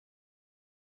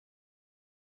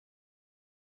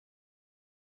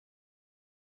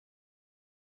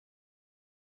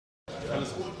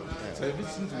So you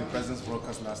listened to the president's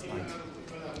broadcast last night.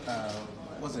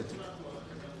 What's it?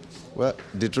 Well,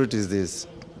 the truth is this.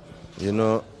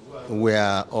 We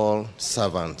are all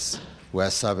servants. We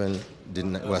are serving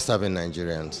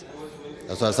Nigerians.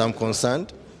 As far as I'm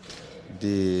concerned,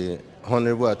 the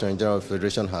Honorable Attorney General of the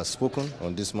Federation has spoken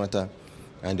on this matter,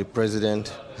 and the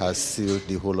President has sealed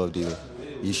the whole of the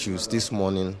issues this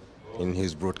morning in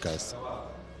his broadcast.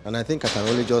 And I think I can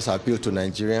only just appeal to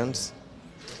Nigerians,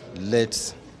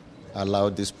 let's allow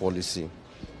this policy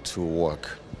to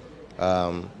work.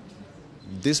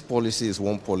 This policy is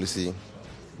one policy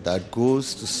that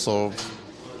goes to solve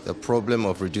the problem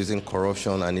of reducing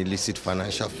corruption and illicit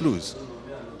financial flows.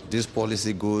 This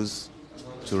policy goes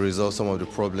to resolve some of the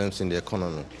problems in the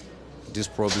economy. This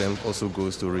problem also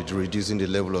goes to reducing the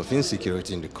level of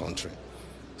insecurity in the country.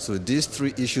 So these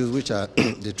three issues, which are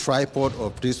the tripod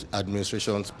of this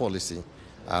administration's policy,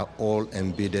 are all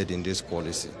embedded in this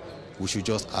policy. We should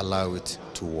just allow it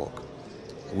to work.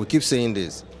 We keep saying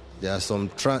this. There are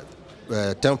some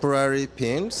temporary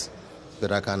pains,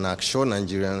 but I can assure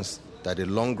Nigerians that the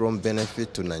long-run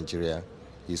benefit to Nigeria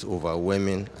is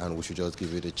overwhelming, and we should just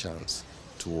give it a chance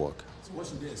to work. So what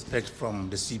should they expect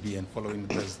from the CBN following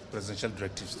the presidential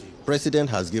directives? The President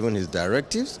has given his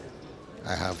directives.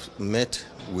 I have met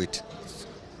with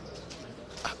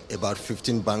about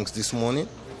 15 banks this morning,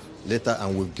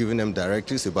 and we've given them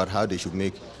directives about how they should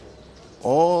make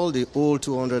all the old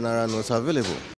 200 Naira notes available.